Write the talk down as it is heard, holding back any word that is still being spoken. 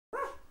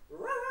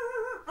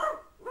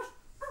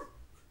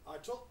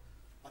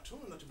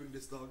told her not to bring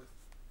this dog.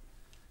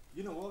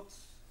 You know what?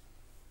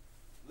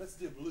 Let's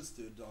do a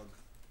blister dog.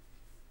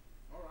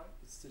 Alright.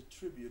 It's a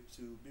tribute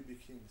to BB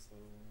King, so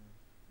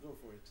go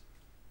for it.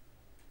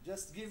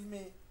 Just give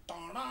me.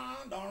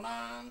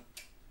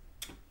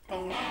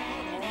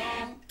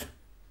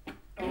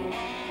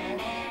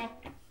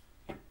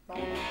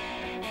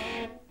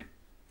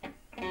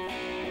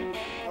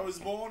 I was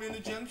born in a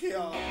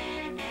junkyard,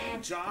 a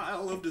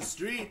child of the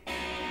street.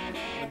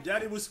 My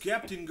daddy was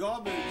kept in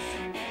garbage,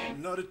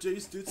 not a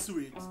tasted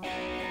sweet.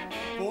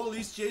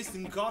 Police chased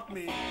and caught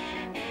me,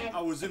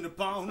 I was in a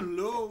pound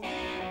low.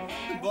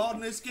 The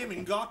Bundys came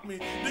and got me,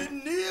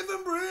 didn't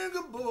even bring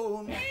a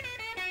bone.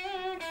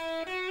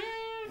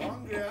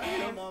 Hungry, I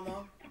hear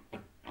mama,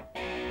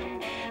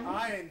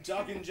 I ain't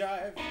talking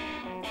jive.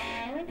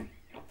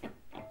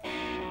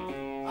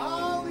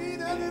 I'll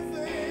eat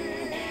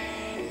anything,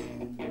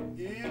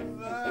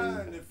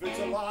 even if it's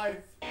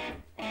alive.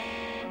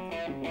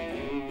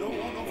 Don't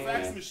want no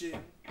fax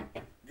machine,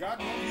 got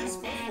no use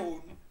for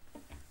phone.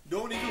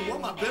 Don't even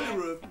want my belly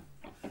rub,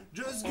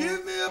 just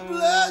give me a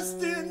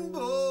blasting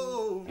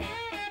bone.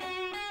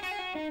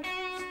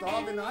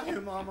 Starving out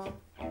here, mama,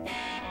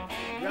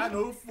 got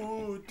no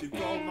food to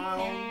call my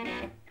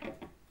own.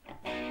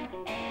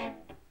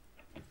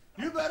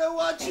 You better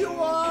watch your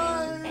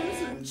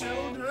wives and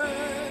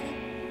children,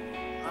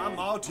 I'm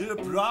out here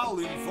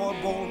prowling for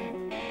a bone.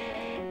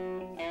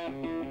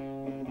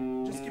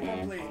 Just keep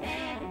on playing.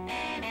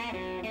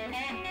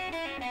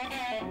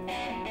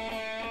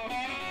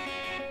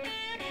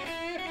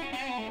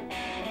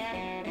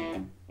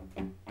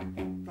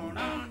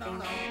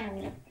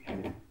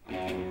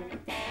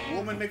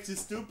 Woman makes you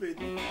stupid,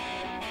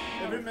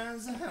 every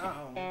man's a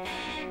hound.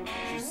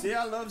 She say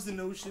I loves the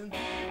notion,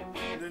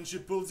 then she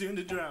pulls you in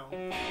the drown.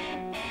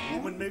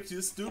 Woman makes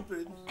you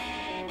stupid,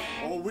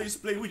 always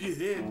play with your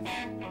head.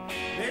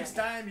 Next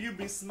time you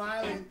be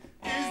smiling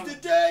is the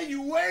day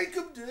you wake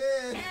up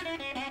dead.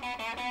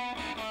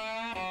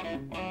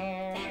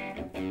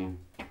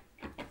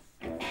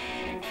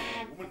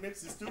 Woman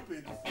makes you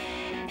stupid,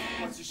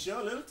 wants to show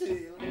a little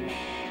tail.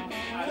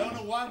 I don't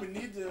know why we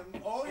need them,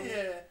 oh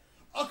yeah,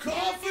 a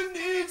coffin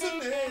needs a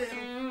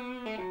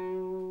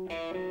nail.